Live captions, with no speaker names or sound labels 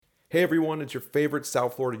Hey everyone, it's your favorite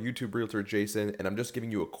South Florida YouTube realtor, Jason, and I'm just giving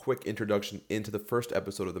you a quick introduction into the first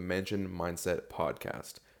episode of the Mansion Mindset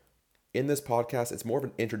podcast. In this podcast, it's more of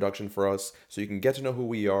an introduction for us so you can get to know who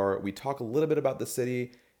we are. We talk a little bit about the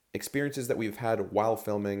city, experiences that we've had while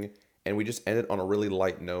filming, and we just end it on a really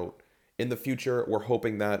light note. In the future, we're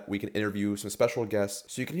hoping that we can interview some special guests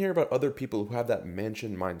so you can hear about other people who have that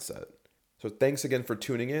mansion mindset. So thanks again for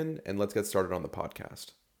tuning in, and let's get started on the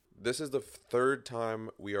podcast. This is the third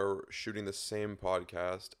time we are shooting the same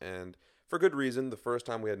podcast, and for good reason. The first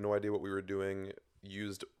time we had no idea what we were doing,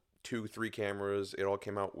 used 2-3 cameras, it all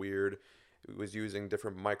came out weird. It was using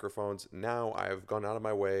different microphones. Now I've gone out of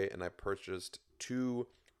my way and I purchased 2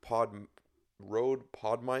 Rode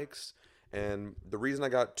pod mics, and the reason I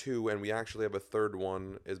got 2 and we actually have a third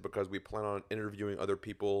one is because we plan on interviewing other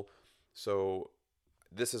people. So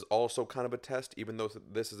this is also kind of a test, even though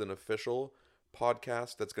this is an official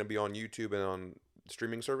podcast that's going to be on YouTube and on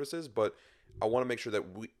streaming services, but I want to make sure that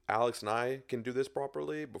Alex and I can do this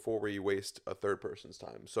properly before we waste a third person's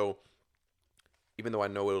time. So even though I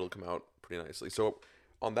know it'll come out pretty nicely. So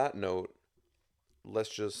on that note, let's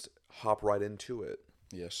just hop right into it.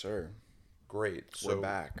 Yes, sir. Great. So We're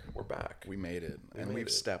back. We're back. We made it. And we've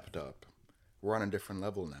stepped up. We're on a different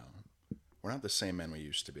level now. We're not the same men we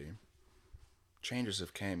used to be. Changes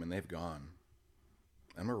have came and they've gone.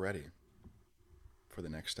 And we're ready for the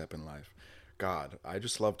next step in life. God, I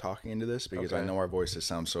just love talking into this because I know our voices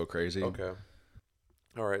sound so crazy. Okay.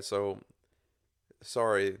 All right. So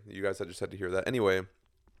sorry, you guys just had to hear that. Anyway,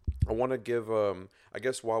 I want to give, I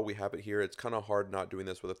guess while we have it here, it's kind of hard not doing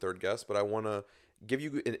this with a third guest, but I want to give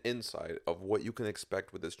you an insight of what you can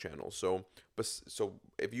expect with this channel. So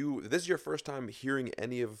if this is your first time hearing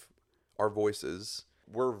any of our voices,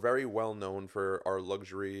 we're very well known for our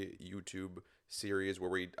luxury YouTube series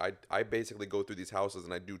where I basically go through these houses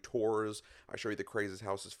and I do tours. I show you the craziest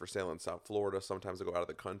houses for sale in South Florida. Sometimes I go out of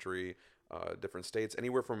the country, different states,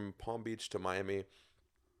 anywhere from Palm Beach to Miami.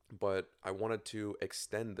 But I wanted to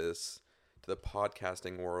extend this to the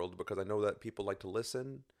podcasting world because I know that people like to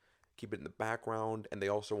listen, keep it in the background, and they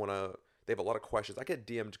also they have a lot of questions. I get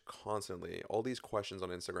DM'd constantly, all these questions on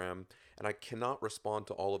Instagram, and I cannot respond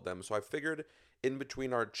to all of them. So I figured in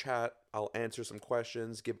between our chat, I'll answer some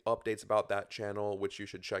questions, give updates about that channel, which you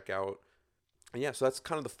should check out. And yeah, so that's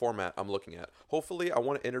kind of the format I'm looking at. Hopefully, I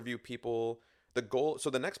want to interview people. So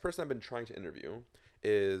the next person I've been trying to interview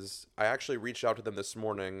is, I actually reached out to them this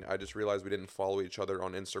morning. I just realized we didn't follow each other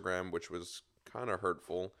on Instagram, which was kind of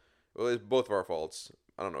hurtful. Well, it's both of our faults.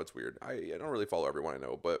 I don't know, it's weird. I don't really follow everyone I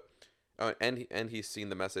know, but and he's seen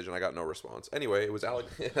the message and I got no response. Anyway, it was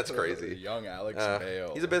Alex. That's crazy. Young Alex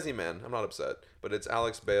Bale. He's a busy man. I'm not upset, but it's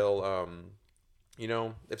Alex Bale.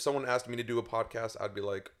 If someone asked me to do a podcast, I'd be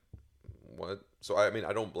like, what? So I mean,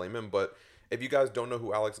 I don't blame him, but if you guys don't know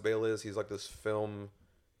who Alex Bale is, he's like this film.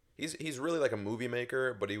 He's really like a movie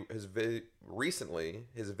maker, but recently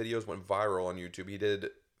his videos went viral on YouTube. He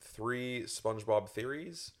did 3 SpongeBob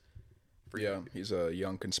theories. He's a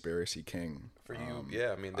young conspiracy king. For you,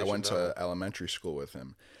 yeah. I mean, I went to elementary school with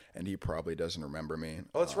him, and he probably doesn't remember me.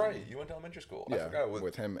 Oh, that's right. You went to elementary school. Yeah, I forgot.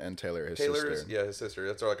 with him and Taylor, his sister. Yeah, his sister.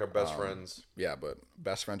 That's like our best friends. Yeah, but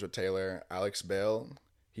best friends with Taylor. Alex Bale,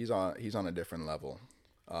 he's on a different level.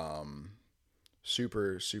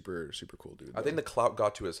 Super, super, super cool dude. I think the clout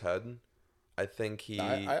got to his head. I think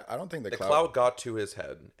I don't think the clout got to his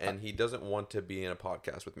head, and he doesn't want to be in a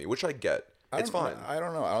podcast with me, which I get. It's fine. I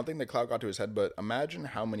don't know. I don't think the clout got to his head, but imagine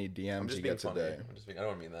how many DMs he gets a day. I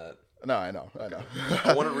don't mean that. No, I know.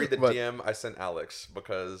 I want to read the DM I sent Alex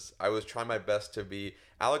because I was trying my best to be.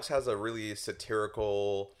 Alex has a really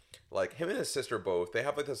satirical, like him and his sister both. They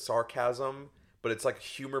have like this sarcasm, but it's like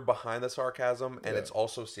humor behind the sarcasm, and it's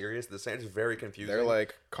also serious. The same. It's very confusing. They're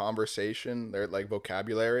like conversation. Their like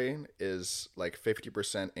vocabulary is like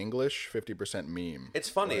 50% English, 50% meme. It's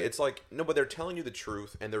funny. It's like no, but they're telling you the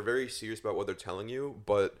truth, and they're very serious about what they're telling you.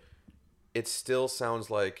 But it still sounds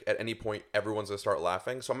like at any point everyone's gonna start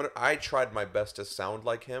laughing. So I tried my best to sound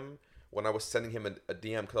like him when I was sending him a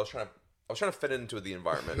DM because I was trying to fit into the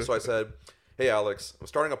environment. So I said, "Hey Alex, I'm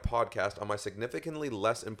starting a podcast on my significantly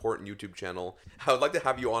less important YouTube channel. I would like to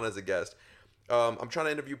have you on as a guest. I'm trying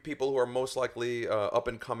to interview people who are most likely up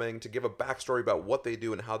and coming to give a backstory about what they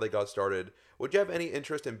do and how they got started. Would you have any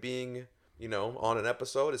interest in being, on an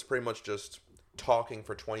episode?" It's pretty much just talking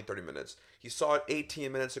for 20-30 minutes. He saw it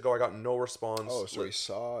 18 minutes ago. I got no response. Oh, so he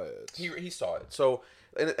saw it. He saw it. So,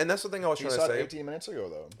 and that's the thing I was trying to say. He saw it 18 minutes ago,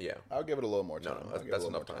 though. Yeah. I'll give it a little more time. No, that's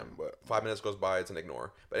enough time. But 5 minutes goes by, it's an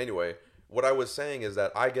ignore. But anyway, what I was saying is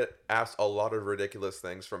that I get asked a lot of ridiculous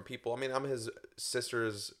things from people. I mean, I'm his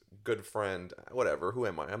sister's good friend. Whatever. Who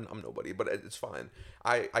am I? I'm nobody. But it's fine.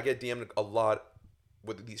 I get DM'd a lot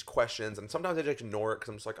with these questions, and sometimes I just ignore it because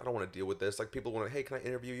I'm just like, I don't want to deal with this. Like, people want to, hey, can I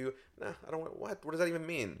interview you? Nah, I don't want. What does that even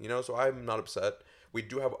mean? You know. So I'm not upset. We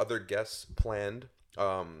do have other guests planned.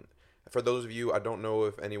 For those of you, I don't know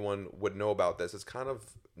if anyone would know about this. It's kind of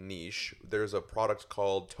niche. There's a product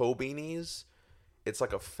called Toe Beanies. It's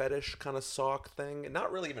like a fetish kind of sock thing.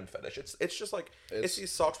 Not really even fetish. It's just like it's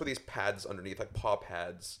these socks with these pads underneath, like paw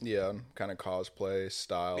pads. Yeah, kind of cosplay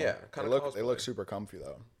style. Yeah, kind of. They look super comfy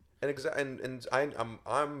though. And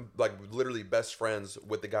I'm like literally best friends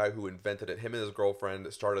with the guy who invented it. Him and his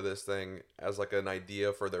girlfriend started this thing as like an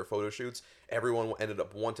idea for their photo shoots. Everyone ended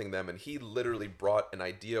up wanting them, and he literally brought an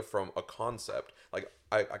idea from a concept. Like,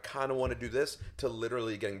 I kind of want to do this to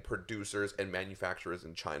literally getting producers and manufacturers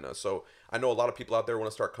in China. So I know a lot of people out there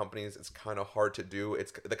want to start companies. It's kind of hard to do.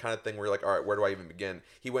 It's the kind of thing where you're like, all right, where do I even begin?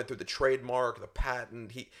 He went through the trademark, the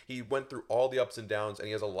patent. He went through all the ups and downs, and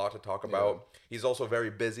he has a lot to talk about. He's also very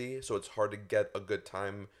busy, so it's hard to get a good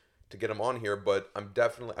time to get him on here. But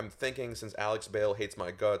I'm thinking, since Alex Bale hates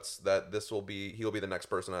my guts, that he'll be the next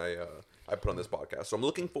person I put on this podcast. So I'm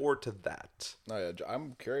looking forward to that. No, yeah,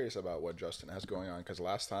 I'm curious about what Justin has going on, because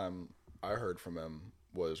last time I heard from him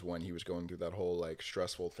was when he was going through that whole like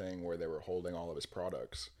stressful thing where they were holding all of his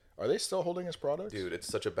products. Are they still holding his products? Dude, it's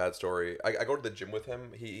such a bad story. I go to the gym with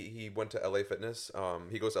him. He went to LA Fitness.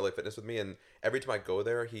 He goes to LA Fitness with me, and every time I go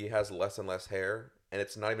there, he has less and less hair, and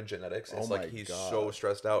it's not even genetics. It's like he's so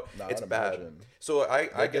stressed out. No, it's I'd bad. imagine. So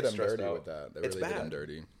I get him stressed dirty out with that. They it's really bad. get him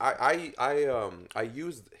dirty. I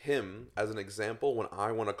used him as an example when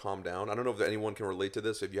I want to calm down. I don't know if anyone can relate to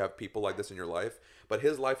this if you have people like this in your life, but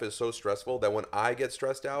his life is so stressful that when I get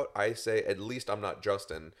stressed out, I say, at least I'm not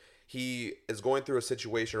Justin. He is going through a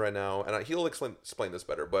situation right now, and he'll explain this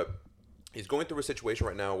better, but he's going through a situation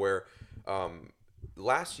right now where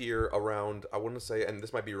last year around, I want to say, and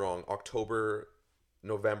this might be wrong, October,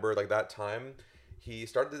 November, like that time, he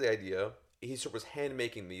started the idea. He was hand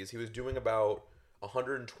making these. He was doing about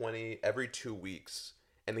 120 every 2 weeks,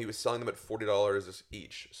 and he was selling them at $40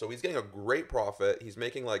 each. So he's getting a great profit. He's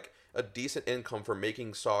making like a decent income for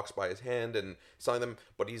making socks by his hand and selling them,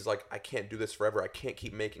 but he's like, I can't do this forever. I can't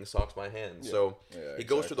keep making socks by hand. Yeah. So he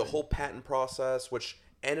goes through the whole patent process, which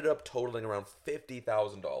ended up totaling around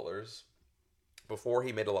 $50,000 before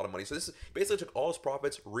he made a lot of money. So this basically took all his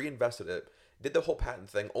profits, reinvested it, did the whole patent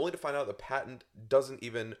thing, only to find out the patent doesn't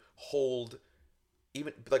even hold,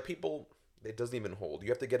 even like people, it doesn't even hold. You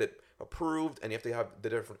have to get it approved, and you have to have the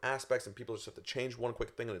different aspects, and people just have to change one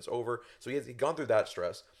quick thing and it's over. So he's gone through that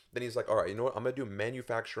stress. Then he's like, all right, you know what? I'm going to do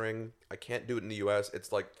manufacturing. I can't do it in the US.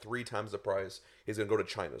 It's like 3 times the price. He's going to go to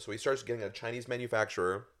China. So he starts getting a Chinese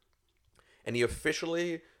manufacturer, and he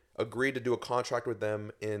officially agreed to do a contract with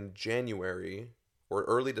them in January or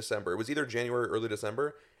early December. It was either January or early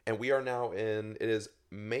December, and we are now it is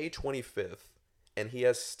May 25th, and he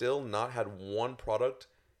has still not had one product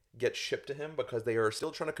get shipped to him because they are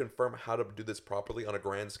still trying to confirm how to do this properly on a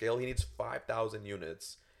grand scale. He needs 5,000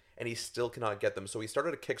 units, and he still cannot get them. So he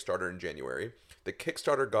started a Kickstarter in January. The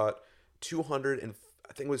Kickstarter got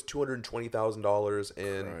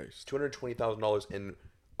 $220,000 in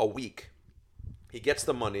a week. He gets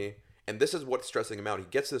the money, and this is what's stressing him out. He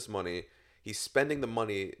gets this money. He's spending the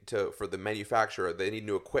money for the manufacturer. They need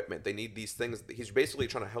new equipment. They need these things. He's basically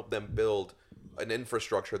trying to help them build an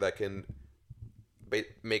infrastructure that can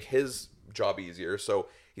make his job easier. So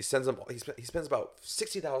he spends about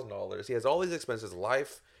 $60,000. He has all these expenses,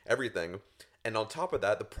 life, everything, and on top of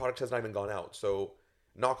that, the product has not even gone out. So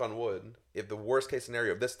knock on wood, if the worst case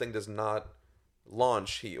scenario, if this thing does not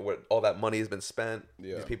launch, all that money has been spent.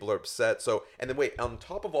 Yeah. These people are upset. So, and then wait, on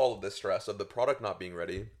top of all of this stress of the product not being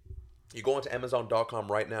ready, you go onto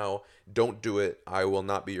Amazon.com right now. Don't do it. I will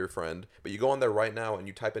not be your friend. But you go on there right now and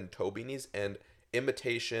you type in Toe Beanies, and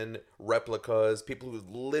imitation replicas, people who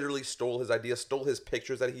literally stole his idea, stole his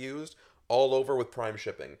pictures that he used, all over with Prime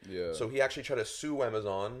shipping. Yeah. So he actually tried to sue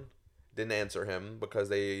Amazon, didn't answer him because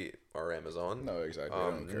they are Amazon. No, exactly.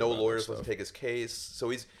 No lawyers want to take his case.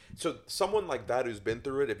 So someone like that who's been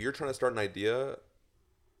through it. If you're trying to start an idea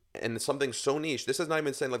and something so niche, this is not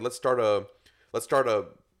even saying like let's start a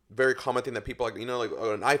very common thing that people like, like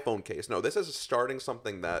an iPhone case. No, this is starting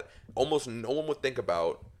something that almost no one would think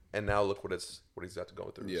about. And now look what he's had to go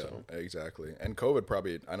through. Yeah, so. Exactly. And COVID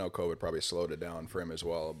probably slowed it down for him as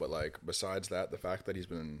well. But like besides that, the fact that he's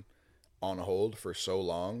been on hold for so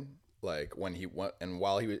long, like when he went and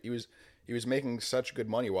while he was he was making such good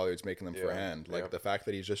money while he was making them for Yeah, hand. Like yeah. the fact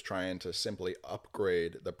that he's just trying to simply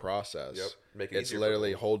upgrade the process. Yep, make it It's easier for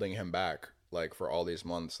literally them. holding him back like for all these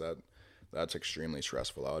months. That's extremely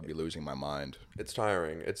stressful. I would be losing my mind. It's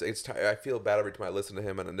tiring. I feel bad every time I listen to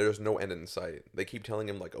him, and there's no end in sight. They keep telling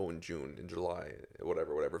him like, oh, in June, in July,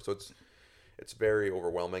 whatever. So it's very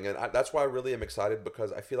overwhelming, and that's why I really am excited,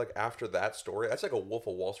 because I feel like after that story, that's like a Wolf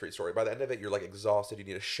of Wall Street story. By the end of it, you're like exhausted. You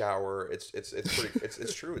need a shower. It's pretty.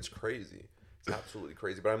 It's true. It's crazy. It's absolutely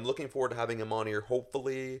crazy. But I'm looking forward to having him on here.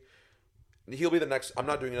 Hopefully, he'll be the next. I'm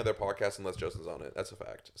not doing another podcast unless Justin's on it. That's a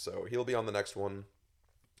fact. So he'll be on the next one.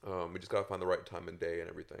 We just gotta find the right time and day and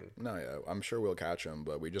everything. No, yeah, I'm sure we'll catch him,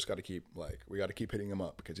 but we just got to keep hitting him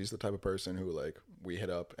up, because he's the type of person who like we hit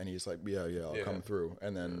up and he's like, yeah, I'll come through,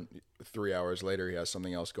 and then 3 hours later he has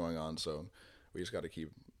something else going on. So we just got to keep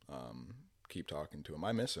talking to him.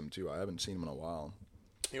 I miss him too. I haven't seen him in a while.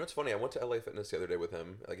 You know what's funny? I went to LA Fitness the other day with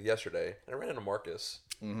him, like yesterday, and I ran into Marcus.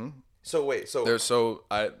 Mm-hmm. So wait,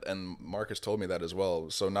 and Marcus told me that as well.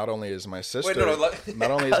 So not only is my sister, Wait, not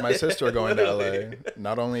only is my sister going to LA, Literally.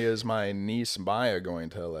 not only is my niece Maya going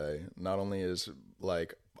to LA, not only is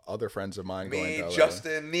like other friends of mine going Me, to LA.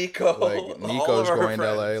 Justin, Nico, Like all Nico's of our going to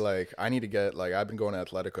friends. LA. Like I need to get I've been going to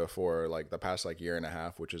Athletica for like the past like year and a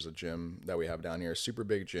half, which is a gym that we have down here. Super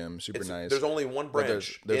big gym, super nice. There's only one But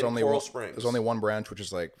branch. there's in only Coral one, Springs. There's only one branch, which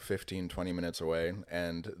is like 15-20 minutes away,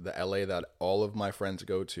 and the LA that all of my friends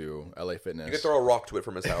go to, LA Fitness, You can throw a rock to it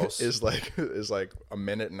from his house. is like a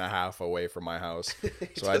minute and a half away from my house.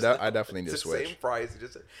 So I definitely need to It's the switch. same price. He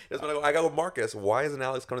just wanna go. I go with Marcus. Why isn't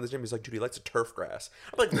Alex coming to the gym? He's like, dude, he likes to turf grass.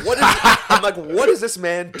 I'm like, what is this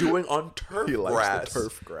man doing on turf He likes the grass?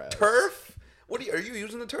 turf grass. Turf? Are you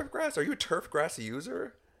using the turf grass? Are you a turf grass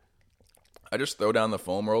user? I just throw down the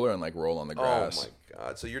foam roller and like roll on the grass. Oh my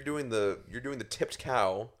god! So you're doing the tipped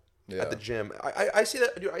cow Yeah. at the gym. I see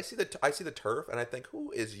that, dude. I see the turf, and I think,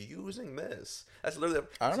 who is using this? That's literally.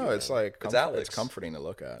 I don't know. It's like it's Alex. It's comforting to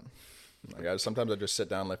look at. Like sometimes I just sit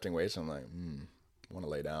down lifting weights and I'm like, I want to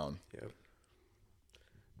lay down. Yep.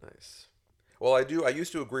 Nice. Well, I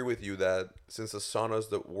used to agree with you that since the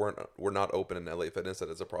saunas that were not open in LA Fitness, that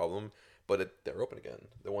is a problem. But they're open again.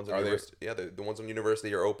 The ones in University, the ones on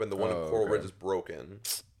University are open. The one in Coral Ridge is broken.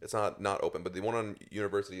 It's not open, but the one on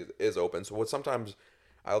University is open. So sometimes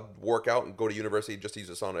I'll work out and go to University just to use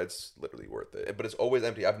the sauna. It's literally worth it. But it's always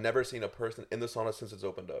empty. I've never seen a person in the sauna since it's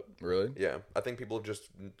opened up. Really? Yeah, I think people have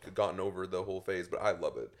just gotten over the whole phase, but I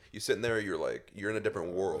love it. You sit in there, you're in a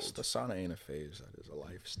different world. The sauna ain't a phase. That is a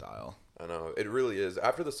lifestyle. I know, it really is.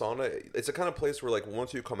 After the sauna, it's a kind of place where like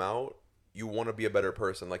once you come out, you want to be a better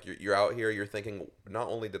person. Like you're out here, you're thinking, not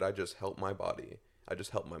only did I just help my body, I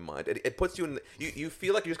just helped my mind. It puts you in. You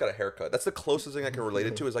feel like you just got a haircut. That's the closest thing I can relate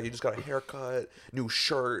it to. Is like you just got a haircut, new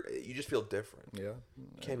shirt. You just feel different. Yeah.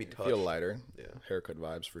 You can't be touched. Feel lighter. Yeah. Haircut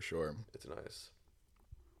vibes for sure. It's nice.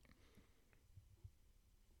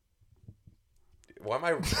 Why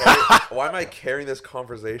am I carrying this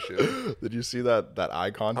conversation? Did you see that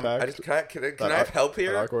eye contact? Can I have help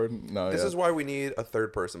here? Awkward? No. This yeah. is why we need a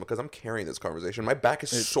third person, because I'm carrying this conversation. My back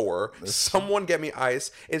is sore. Someone get me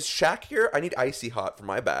ice. Is Shaq here? I need icy hot for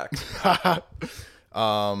my back.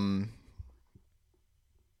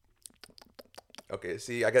 Okay,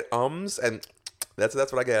 see, I get ums, and that's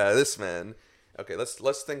what I get out of this, man. Okay,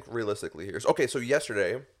 let's think realistically here. Okay, so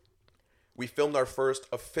yesterday we filmed our first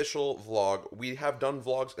official vlog. We have done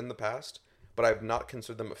vlogs in the past, but I've not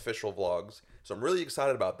considered them official vlogs. So I'm really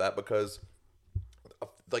excited about that, because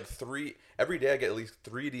every day I get at least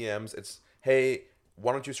 3 DMs. It's, hey,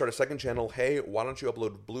 why don't you start a second channel? Hey, why don't you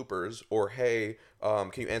upload bloopers? Or hey,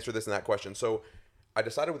 can you answer this and that question? So I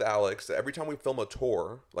decided with Alex that every time we film a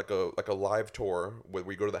tour, like a live tour, where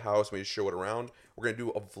we go to the house and we show it around, we're gonna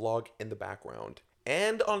do a vlog in the background.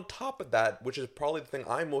 And on top of that, which is probably the thing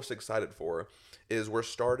I'm most excited for, is we're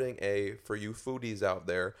starting for you foodies out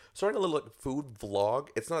there, starting a little food vlog.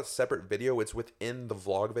 It's not a separate video, it's within the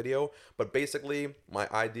vlog video. But basically, my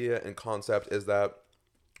idea and concept is that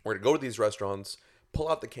we're going to go to these restaurants, pull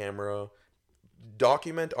out the camera,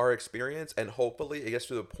 document our experience, and hopefully it gets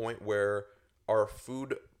to the point where our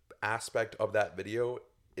food aspect of that video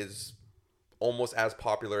is almost as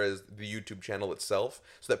popular as the YouTube channel itself,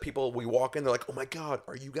 so that we walk in, they're like, oh my god,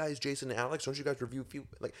 are you guys Jason and Alex? Don't you guys review food?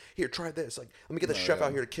 Like, here, try this. Like, let me get the chef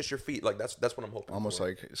out here to kiss your feet. Like, that's what I'm hoping Almost for.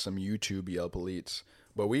 like some YouTube Yelp elites.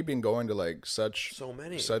 But we've been going to like So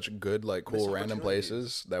many such good like missed cool random opportunities.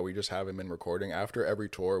 places that we just haven't been recording. After every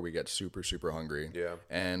tour, we get super super hungry. Yeah.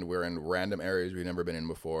 And we're in random areas we've never been in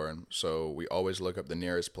before, and so we always look up the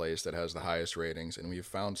nearest place that has the highest ratings, and we've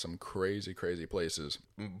found some crazy crazy places.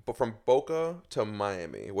 But from Boca to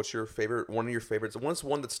Miami, what's your favorite? One of your favorites? What's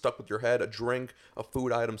one that stuck with your head? A drink, a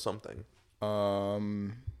food item, something.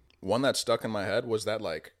 One that stuck in my head was that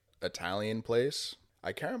like Italian place.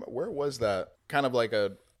 I can't remember where was that. Kind of like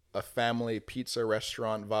a family pizza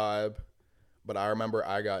restaurant vibe, but I remember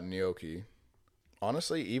I got gnocchi.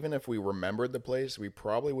 Honestly, even if we remembered the place, we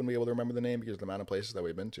probably wouldn't be able to remember the name because of the amount of places that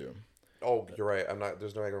we've been to. Oh, you're right. I'm not.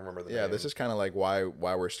 There's no way I can remember the Yeah, name. this is kind of like why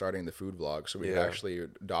we're starting the food vlog, so we can Yeah. actually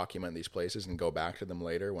document these places and go back to them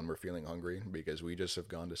later when we're feeling hungry, because we just have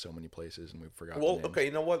gone to so many places and we've forgotten Well, the names. okay.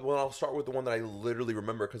 You know what? Well, I'll start with the one that I literally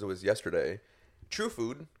remember because it was yesterday. True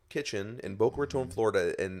Food Kitchen in Boca Raton,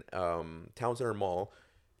 Florida, in Town Center Mall.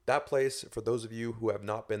 That place, for those of you who have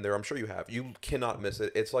not been there, I'm sure you have. You cannot miss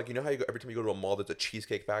it. It's like, you know how you go, every time you go to a mall, there's a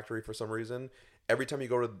cheesecake factory for some reason. Every time you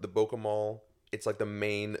go to the Boca Mall, it's like the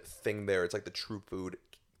main thing there. It's like the True Food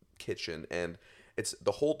Kitchen, and it's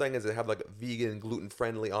the whole thing is they have like vegan, gluten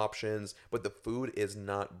friendly options, but the food is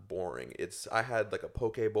not boring. It's I had like a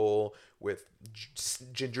poke bowl with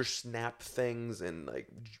ginger snap things and like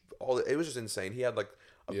all. It was just insane. He had like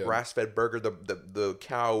a Yeah. grass fed burger. The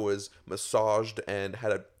cow was massaged and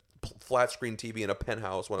had a flat screen TV in a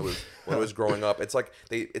penthouse when it was growing up. It's like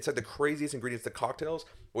the craziest ingredients. The cocktails,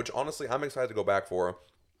 which honestly I'm excited to go back for.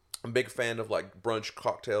 I'm a big fan of like brunch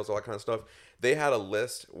cocktails, all that kind of stuff. They had a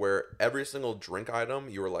list where every single drink item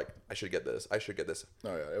you were like, I should get this. I should get this.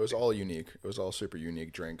 Oh yeah, it was all unique. It was all super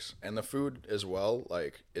unique drinks, and the food as well.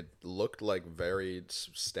 Like it looked like very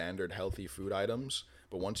standard healthy food items.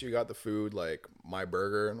 But once you got the food, like my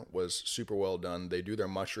burger was super well done. They do their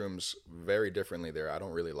mushrooms very differently there. I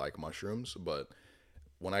don't really like mushrooms, but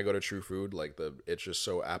when I go to True Food, like it's just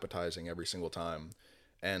so appetizing every single time.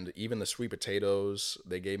 And even the sweet potatoes,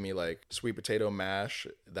 they gave me like sweet potato mash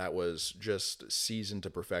that was just seasoned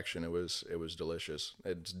to perfection. It was delicious.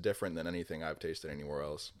 It's different than anything I've tasted anywhere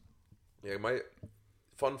else. Yeah, my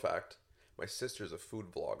fun fact, my sister's a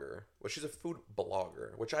food vlogger. Well, she's a food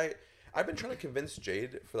blogger, which I've been trying to convince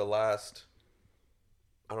Jade for the last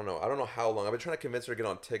I don't know how long. I've been trying to convince her to get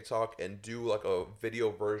on TikTok and do like a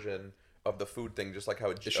video version of the food thing, just like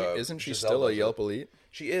how Isn't she Giselle still a does it. Yelp elite?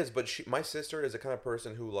 She is, but my sister is the kind of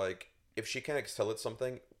person who like if she can't excel at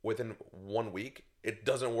something within 1 week, it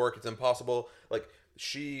doesn't work. It's impossible. Like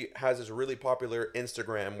she has this really popular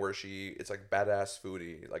Instagram where it's like badass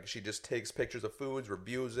foodie. Like she just takes pictures of foods,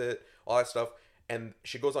 reviews it, all that stuff. And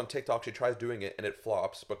she goes on TikTok, she tries doing it and it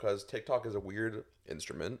flops because TikTok is a weird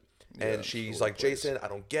instrument. Yeah, And it's she's a like, weird place. Jason, I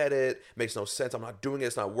don't get it. Makes no sense. I'm not doing it.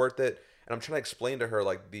 It's not worth it. And I'm trying to explain to her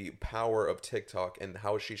like the power of TikTok and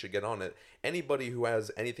how she should get on it. Anybody who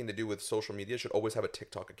has anything to do with social media should always have a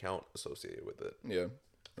TikTok account associated with it. Yeah,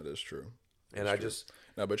 that is true. And That's I true. just,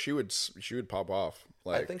 No, but she would pop off.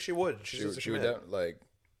 Like I think she would. She's just a she would command. like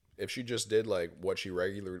if she just did like what she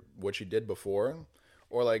did before,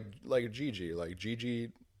 or like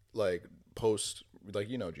Gigi like post like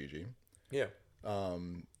Gigi. Yeah.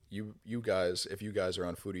 You guys, if you guys are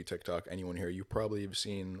on foodie TikTok, anyone here, you probably have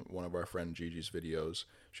seen one of our friend Gigi's videos.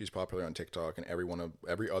 She's popular on TikTok, and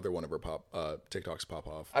every other one of her TikToks pop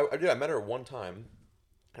off. I met her one time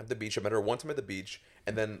at the beach. I met her one time at the beach,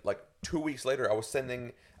 and then like 2 weeks later, I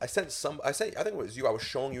think it was you. I was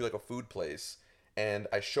showing you like a food place, and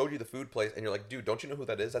I showed you the food place, and you're like, dude, don't you know who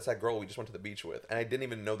that is? That's that girl we just went to the beach with, and I didn't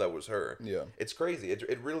even know that was her. Yeah. It's crazy.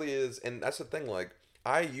 It really is, and that's the thing. Like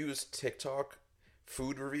I use TikTok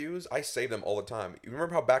food reviews. I save them all the time. You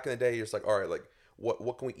remember how back in the day, you're just like, all right, like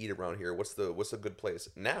what can we eat around here? What's a good place?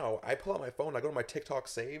 Now I pull out my phone. I go to my TikTok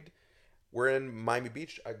saved. We're in Miami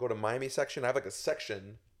Beach. I go to Miami section. I have like a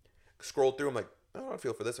section. Scroll through. I'm like, oh, I don't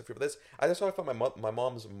feel for this. I feel for this. That's how I found my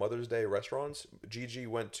mom's Mother's Day restaurants. Gigi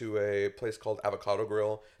went to a place called Avocado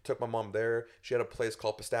Grill. Took my mom there. She had a place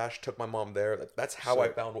called Pistache. Took my mom there. That's how I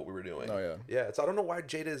found what we were doing. Oh, yeah. Yeah. It's I don't know why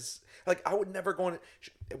Jade is like I would never go on.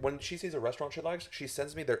 When she sees a restaurant she likes, she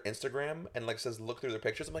sends me their Instagram and like says look through their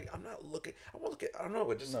pictures. I'm like I'm not looking. I won't look at. I don't know.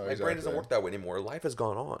 It just No, my brain exactly. doesn't work that way anymore. Life has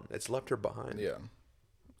gone on. It's left her behind. Yeah,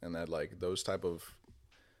 and that like those type of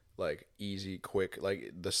like easy, quick,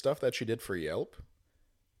 like the stuff that she did for Yelp,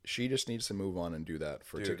 she just needs to move on and do that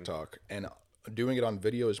for Dude. TikTok. And doing it on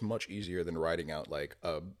video is much easier than writing out like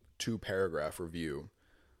a 2-paragraph review.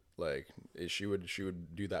 Like she would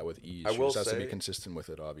do that with ease. I She will just has to be say- consistent with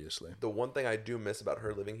it, obviously. The one thing I do miss about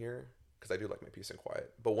her living here, because I do like my peace and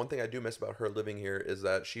quiet, but one thing I do miss about her living here is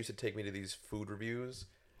that she used to take me to these food reviews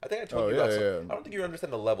I think I told Oh you yeah, about some, yeah. I don't think you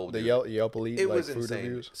understand the level, The dude. Yelp Elite It like was food insane.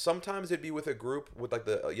 reviews. Sometimes it'd be with a group with like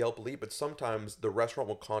the Yelp Elite, but sometimes the restaurant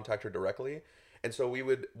will contact her directly. And so we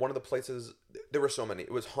would, one of the places, there were so many.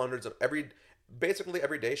 It was hundreds of basically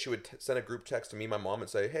every day she would send a group text to me and my mom and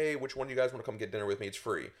say, hey, which one of you guys want to come get dinner with me? It's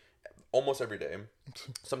free. Almost every day.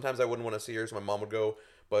 Sometimes I wouldn't want to see her, so my mom would go.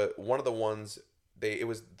 But one of the ones, it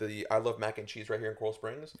was the I Love Mac and Cheese right here in Coral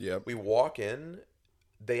Springs. Yep. We walk in,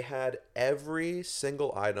 they had every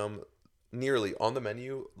single item nearly on the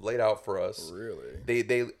menu laid out for us. Really?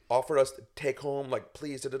 They offered us to take home, like,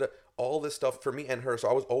 please, all this stuff for me and her. So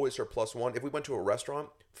I was always her plus one. If we went to a restaurant,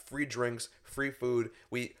 free drinks, free food.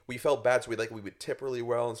 We felt bad, so we would tip really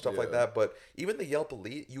well and stuff like Yeah. that. But even the Yelp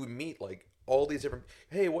Elite, you would meet like all these different.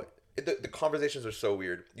 Hey, what? The conversations are so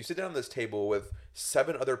weird. You sit down at this table with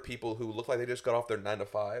 7 other people who look like they just got off their 9 to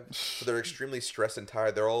 5, so they're extremely stressed and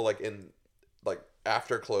tired. They're all like in like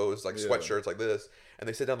after clothes, like Yeah. sweatshirts, like this, and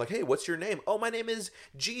they sit down like, "Hey, what's your name?" "Oh, my name is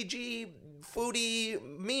Gigi Foodie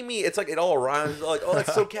Mimi." It's like it all rhymes. Like, "Oh,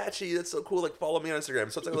 that's so catchy. That's so cool. Like, follow me on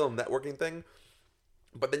Instagram." So it's like a little networking thing.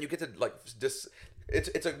 But then you get to like just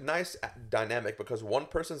it's a nice dynamic because one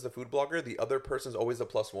person's the food blogger, the other person's always the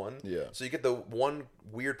plus one. Yeah. So you get the one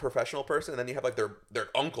weird professional person, and then you have like their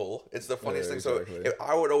uncle. It's the funniest Yeah, thing. exactly. So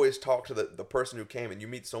I would always talk to the person who came, and you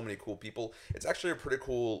meet so many cool people. It's actually a pretty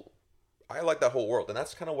cool. I like that whole world, and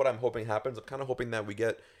that's kind of what I'm hoping happens. I'm kind of hoping that we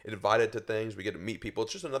get invited to things, we get to meet people.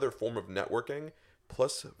 It's just another form of networking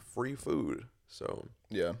plus free food. So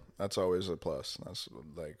Yeah, that's always a plus. That's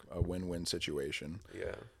like a win-win situation.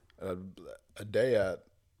 yeah, A day at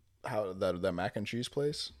that mac and cheese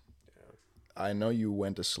place. I know you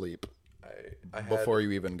went to sleep I had before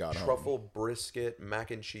you even got home. truffle brisket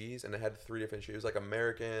mac and cheese, and it had 3 different cheese. It was like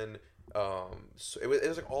American. So it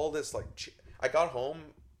was like all this like. I got home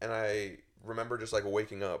and I remember just like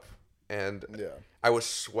waking up, and Yeah. I was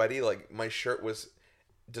sweaty. Like my shirt was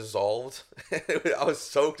dissolved. I was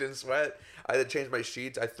soaked in sweat. I had to change my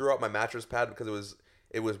sheets. I threw out my mattress pad because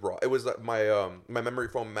it was raw. It was my memory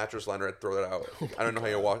foam mattress liner. I'd throw that out. I don't know how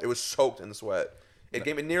you wash. It was soaked in sweat.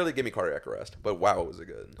 It nearly gave me cardiac arrest. But wow, was it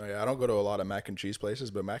good. Oh, yeah, I don't go to a lot of mac and cheese places,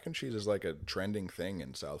 but mac and cheese is like a trending thing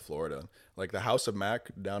in South Florida. Like the House of Mac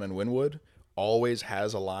down in Wynwood always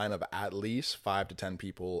has a line of at least 5 to 10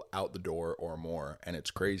 people out the door or more, and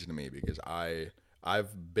it's crazy to me because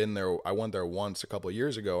I've been there. I went there once a couple of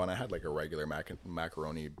years ago, and I had like a regular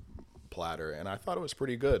macaroni platter, and I thought it was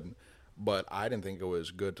pretty good, but I didn't think it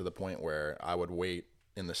was good to the point where I would wait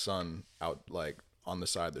in the sun out like on the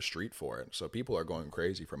side of the street for it. So people are going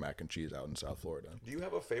crazy for mac and cheese out in South Florida. Do you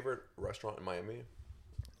have a favorite restaurant in Miami?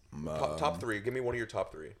 Top 3. Give me one of your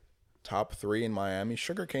top 3. Top 3 in Miami.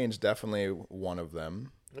 Sugar Cane's definitely one of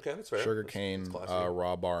them. Okay, that's fair. Sugar That's Cane classy.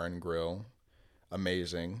 Raw Bar and Grill.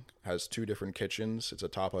 Amazing. Has 2 different kitchens. It's a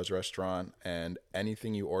tapas restaurant, and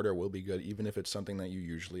anything you order will be good, even if it's something that you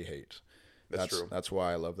usually hate. That's true. That's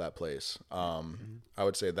why I love that place. I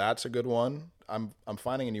would say that's a good one. I'm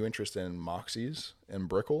finding a new interest in Moxie's in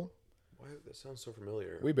Brickell. Why, that sounds so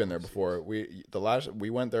familiar. We've been there before. We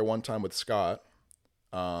went there one time with Scott.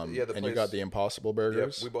 Yeah, the and you place- got the Impossible Yep,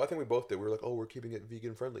 Burgers. I think we both did. We were like, oh, we're keeping it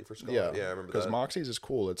vegan friendly for Scott. Yeah, I remember because that. Moxie's is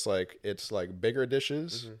cool. It's like bigger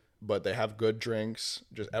dishes, but they have good drinks.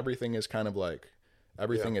 Just everything is kind of like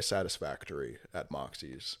everything is satisfactory at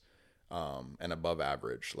Moxie's, and above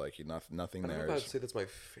average. Like nothing I don't know there if I'd is. say that's my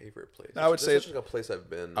favorite place. I would That's say- such like a place I've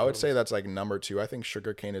been. I would say that's like number 2. I think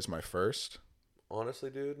Sugar Cane is my first. honestly,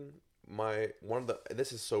 dude,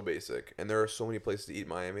 this is so basic, and there are so many places to eat in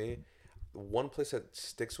Miami. One place that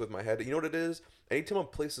sticks with my head, you know what it is? Anytime a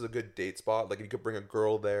place is a good date spot, like if you could bring a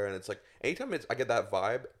girl there, and it's like anytime I get that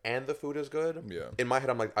vibe and the food is good. Yeah. In my head,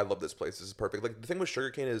 I'm like, I love this place. This is perfect. Like the thing with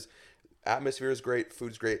Sugar Cane is, atmosphere is great,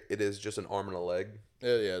 food's great. It is just an arm and a leg. Yeah,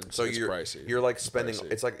 it's You're pricey. You're like spending.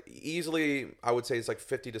 pricey. It's like easily. I would say it's like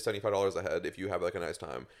 $50 to $75 a head if you have like a nice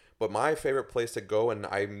time. But my favorite place to go, and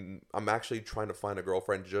I'm actually trying to find a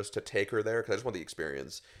girlfriend just to take her there because I just want the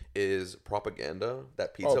experience. Is Propaganda,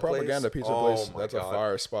 that pizza place? Propaganda pizza Oh place. my That's God. a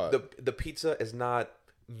fire spot. The pizza is not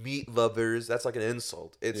meat lovers. That's like an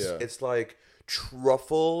insult. It's like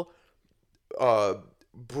truffle. I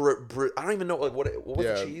don't even know like what was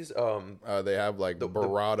the cheese. They have like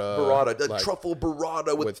burrata, Burrata, like, truffle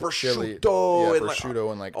burrata with prosciutto, chili, and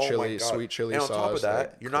prosciutto and like oh my chili, God. sweet chili and sauce. on top of that,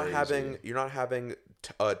 like, you're crazy. not having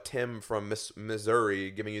Tim from Missouri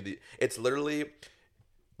giving you the. It's literally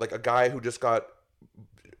like a guy who just got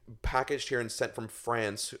packaged here and sent from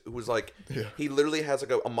France, who's like, Yeah. he literally has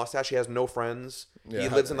like a mustache. He has no friends. Yeah, He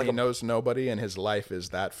lives in like he knows nobody, and his life is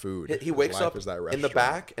that food. he wakes his life up is that in the restaurant.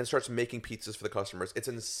 back and starts making pizzas for the customers. It's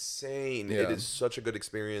insane. Yeah. It is such a good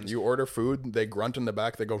experience. You order food, they grunt in the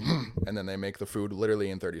back, they go, and then they make the food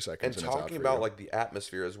literally in 30 seconds. And it's out talking for about you. like the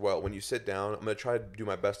atmosphere as well. When you sit down, I'm gonna try to do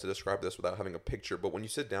my best to describe this without having a picture. But when you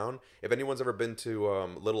sit down, if anyone's ever been to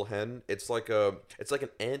Little Hen, it's like an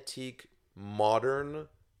antique modern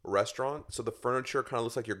restaurant. So the furniture kind of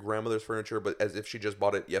looks like your grandmother's furniture, but as if she just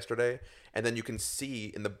bought it yesterday. And then you can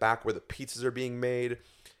see in the back where the pizzas are being made.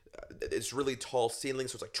 It's really tall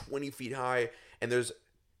ceilings, so it's like 20 feet high, and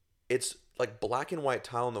it's like black and white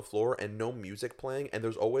tile on the floor and no music playing, and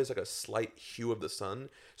there's always like a slight hue of the sun,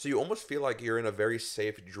 so you almost feel like you're in a very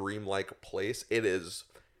safe, dreamlike place. It is.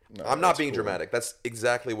 No, I'm not that's being cool. dramatic. That's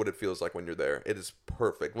exactly what it feels like when you're there. It is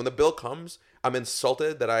perfect. When the bill comes, I'm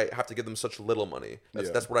insulted that I have to give them such little money.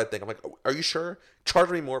 That's what I think. I'm like, are you sure? Charge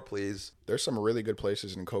me more, please. There's some really good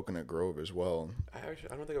places in Coconut Grove as well. I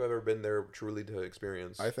don't think I've ever been there truly to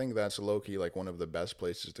experience. I think that's low-key like one of the best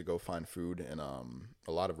places to go find food, and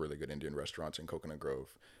a lot of really good Indian restaurants in Coconut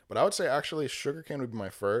Grove. But I would say actually Sugarcane would be my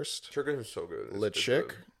first. Sugar is so good. Le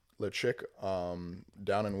Chick, down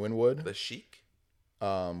in Wynwood, The Chic?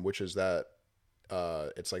 which is that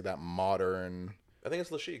it's like that modern, I think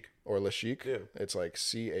it's Le Chic. or Le Chic. Yeah. It's like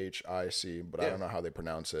CHIC, but I Yeah. don't know how they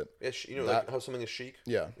pronounce it. It's, you know, That- like how something is chic?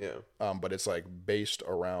 Yeah. Yeah. But it's like based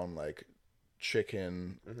around like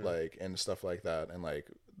chicken, Mm-hmm. like, and stuff like that, and like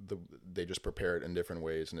they just prepare it in different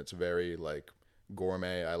ways, and it's very like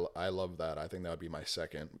gourmet. I love that. I think that would be my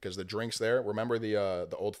second, because the drinks there. Remember the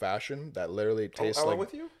old fashioned that literally tastes Oh, like. I'm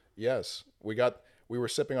with you? Yes, we were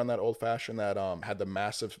sipping on that old fashioned that had the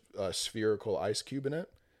massive spherical ice cube in it,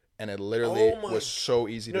 and it literally Oh my- was so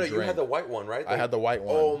easy No, to you drink. had the white one, right? I had the white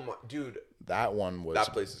one. Oh, my, dude. That one was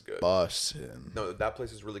That place is good. bussin'. No, that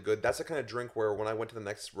place is really good. That's the kind of drink where when I went to the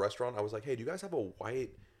next restaurant, I was like, hey, do you guys have a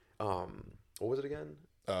white, what was it again?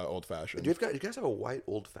 Old fashioned. Do you guys have a white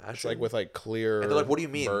old fashioned? It's like with like clear. And they're like, what do you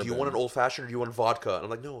mean? Do you want an bourbon. old fashioned or do you want vodka? And I'm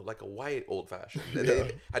like, no, like a white old fashioned.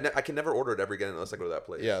 I can never order it ever again unless I go to that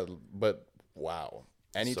place. Yeah, but wow.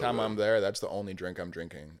 Anytime good. I'm there, that's the only drink I'm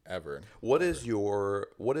drinking ever. What is your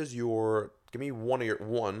give me one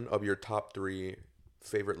of your top 3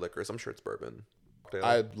 favorite liquors? I'm sure it's bourbon.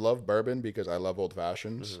 I love bourbon because I love old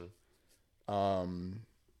fashions.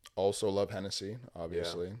 Also love Hennessy,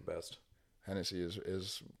 obviously. Yeah, best. Hennessy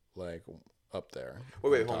is like up there.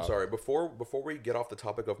 Wait, on I'm top. sorry. Before we get off the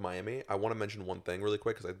topic of Miami, I want to mention one thing really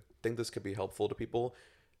quick because I think this could be helpful to people.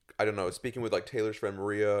 I don't know. Speaking with like Taylor's friend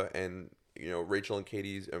Maria and Rachel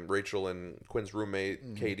and Quinn's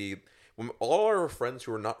roommate Katie, when all our friends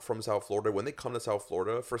who are not from South Florida, when they come to South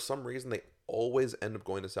Florida, for some reason they always end up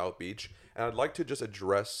going to South Beach. And I'd like to just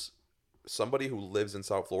address somebody who lives in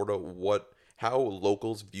South Florida how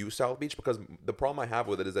locals view South Beach, because the problem I have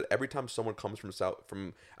with it is that every time someone comes from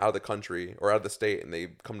out of the country or out of the state and they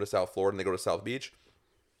come to South Florida and they go to South Beach,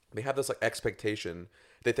 they have this like expectation.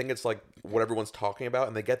 They think it's like what everyone's talking about,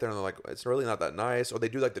 and they get there and they're like, it's really not that nice. Or they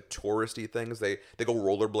do like the touristy things. They go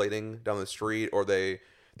rollerblading down the street, or they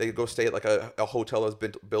go stay at like a hotel that's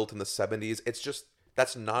been built in the 70s. It's just,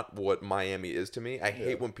 that's not what Miami is to me. I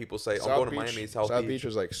hate when people say, I'm going to Miami, South Beach. South Beach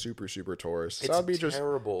is like super, super tourist. It's South Beach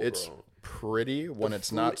terrible, is it's bro. pretty when it's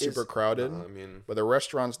not food is- super crowded. I mean, but the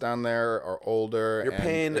restaurants down there are older. you're and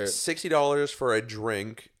paying they're- $60 for a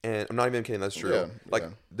drink, and I'm not even kidding. That's true. Yeah, like yeah.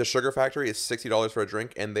 the Sugar Factory is $60 for a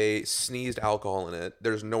drink, and they sneezed alcohol in it.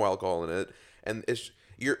 There's no alcohol in it, and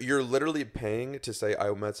you're literally paying to say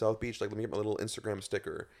I'm at South Beach. Like, let me get my little Instagram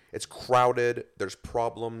sticker. It's crowded. There's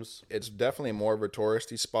problems. It's definitely more of a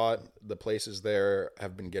touristy spot. The places there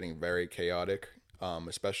have been getting very chaotic,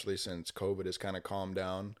 especially since COVID has kind of calmed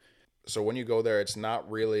down. So when you go there, it's not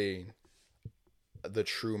really the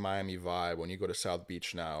true Miami vibe. When you go to South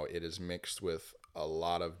Beach now, it is mixed with a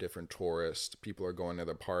lot of different tourists. People are going to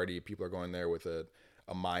the party. People are going there with a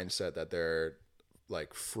mindset that they're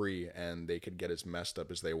like free and they could get as messed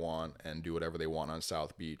up as they want and do whatever they want on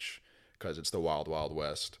South Beach because it's the wild, wild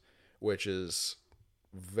west, which is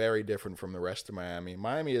very different from the rest of Miami.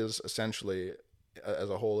 Miami is essentially, as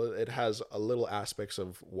a whole, it has a little aspects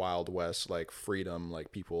of Wild West, like freedom,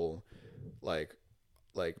 like people, like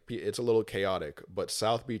it's a little chaotic. But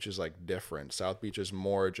South Beach is like different. South Beach is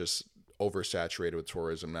more just oversaturated with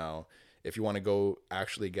tourism now. If you want to go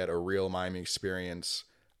actually get a real Miami experience,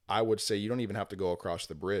 I would say you don't even have to go across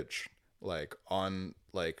the bridge. Like on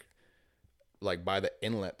like by the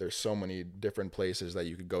inlet, there's so many different places that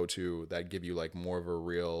you could go to that give you like more of a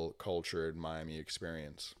real cultured Miami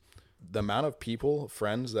experience. the amount of people,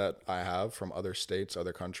 friends that I have from other states,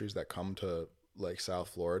 other countries that come to like South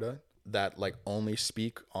Florida that like only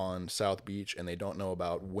speak on South Beach and they don't know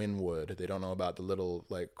about Wynwood. They don't know about the little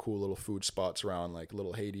like cool little food spots around like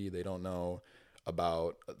Little Haiti. They don't know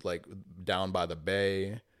about like down by the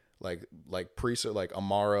bay, like Parisa, like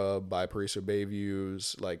Amara by Parisa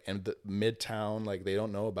Bayviews, like and the Midtown. Like they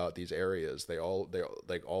don't know about these areas. They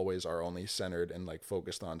like always are only centered and like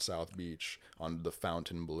focused on South Beach, on the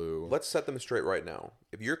Fountain Blue. Let's set them straight right now.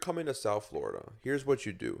 If you're coming to South Florida, here's what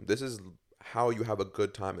you do. This is how you have a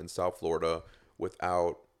good time in South Florida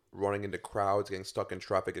without running into crowds, getting stuck in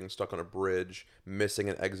traffic, getting stuck on a bridge, missing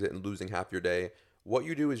an exit, and losing half your day. What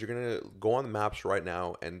you do is you're going to go on the maps right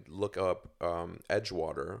now and look up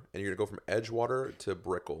Edgewater, and you're going to go from Edgewater to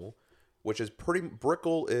Brickell, which is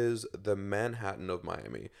Brickell is the Manhattan of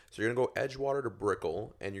Miami. So you're going to go Edgewater to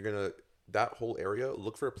Brickell, and you're going to, that whole area,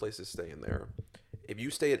 look for a place to stay in there. If you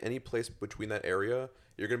stay at any place between that area,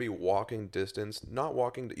 you're going to be walking distance, not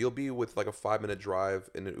walking, you'll be with like a 5-minute drive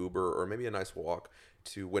in an Uber or maybe a nice walk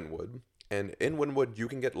to Wynwood. And in Wynwood, you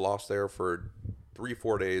can get lost there for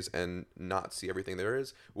 3-4 days and not see everything there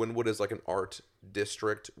is. Wynwood is like an art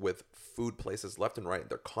district with food places left and right.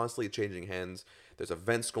 They're constantly changing hands. There's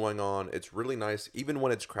events going on. It's really nice. Even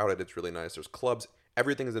when it's crowded, it's really nice. There's clubs.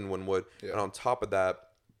 Everything is in Wynwood. Yeah. And on top of that,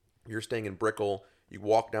 you're staying in Brickell. You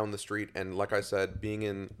walk down the street, and like I said, being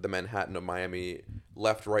in the Manhattan of Miami,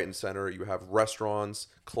 left, right, and center, you have restaurants,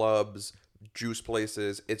 clubs, juice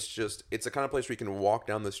places. It's a kind of place where you can walk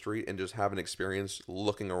down the street and just have an experience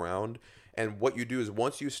looking around. And what you do is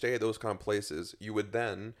once you stay at those kind of places, you would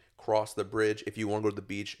then cross the bridge if you want to go to the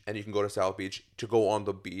beach, and you can go to South Beach to go on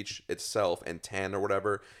the beach itself and tan or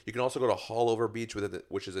whatever. You can also go to Haulover Beach,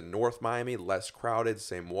 which is in North Miami, less crowded,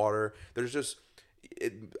 same water. There's just...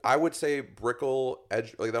 I would say Brickell,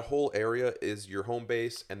 like that whole area is your home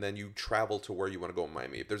base, and then you travel to where you want to go in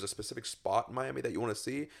Miami. If there's a specific spot in Miami that you want to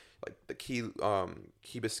see, like the Key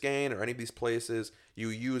Biscayne or any of these places, you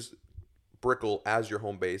use Brickell as your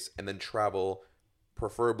home base, and then travel,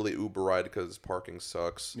 preferably Uber ride because parking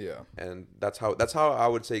sucks. Yeah, and that's how I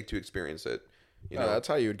would say to experience it. You know, that's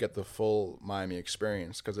how you would get the full Miami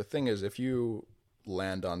experience. Because the thing is, if you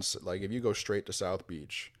land on if you go straight to South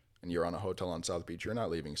Beach and you're on a hotel on South Beach, you're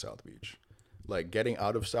not leaving South Beach. Like, getting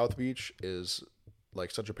out of South Beach is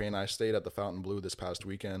like such a pain. I stayed at the Fountain Blue this past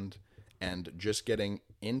weekend, and just getting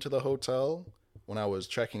into the hotel when I was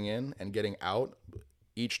checking in and getting out,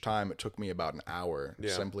 each time it took me about an hour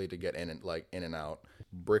simply to get in and out.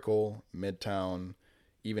 Brickell, Midtown,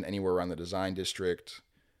 even anywhere around the Design District,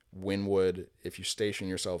 Wynwood, if you station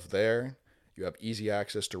yourself there, you have easy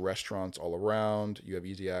access to restaurants all around. You have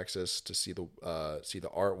easy access to see the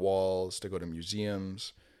art walls, to go to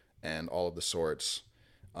museums, and all of the sorts.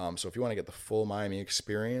 So if you want to get the full Miami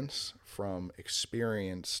experience from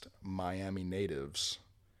experienced Miami natives,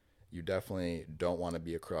 you definitely don't want to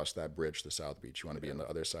be across that bridge to South Beach. You want to be on the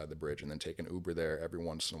other side of the bridge and then take an Uber there every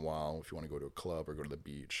once in a while if you want to go to a club or go to the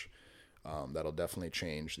beach. That'll definitely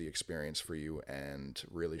change the experience for you and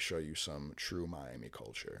really show you some true Miami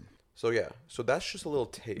culture. So that's just a little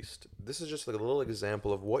taste. This is just like a little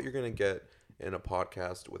example of what you're going to get in a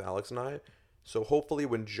podcast with Alex and I. So hopefully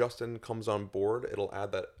when Justin comes on board, it'll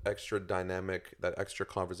add that extra dynamic, that extra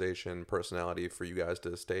conversation, personality for you guys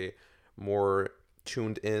to stay more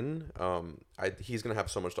tuned in. He's going to have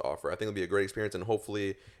so much to offer. I think it'll be a great experience. And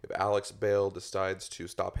hopefully if Alex Bale decides to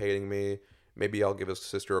stop hating me, maybe I'll give his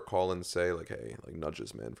sister a call and say like, hey, like nudge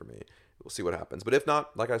this man for me. We'll see what happens. But if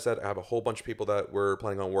not, like I said, I have a whole bunch of people that we're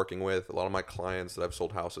planning on working with. A lot of my clients that I've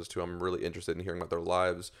sold houses to, I'm really interested in hearing about their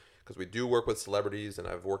lives because we do work with celebrities and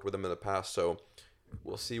I've worked with them in the past. So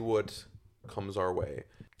we'll see what comes our way.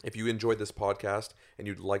 If you enjoyed this podcast and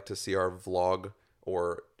you'd like to see our vlog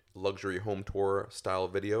or luxury home tour style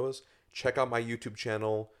videos, check out my YouTube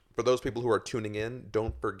channel. For those people who are tuning in,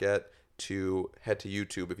 don't forget to head to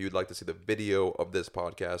YouTube if you'd like to see the video of this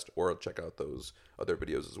podcast, or check out those other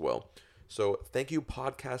videos as well. So thank you,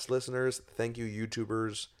 podcast listeners. Thank you,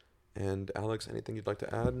 YouTubers. And Alex, anything you'd like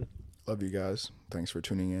to add? Love you guys. Thanks for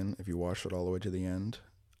tuning in. If you watched it all the way to the end.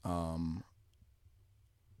 All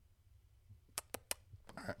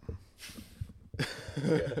right.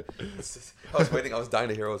 I was waiting. I was dying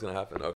to hear what was going to happen. Okay.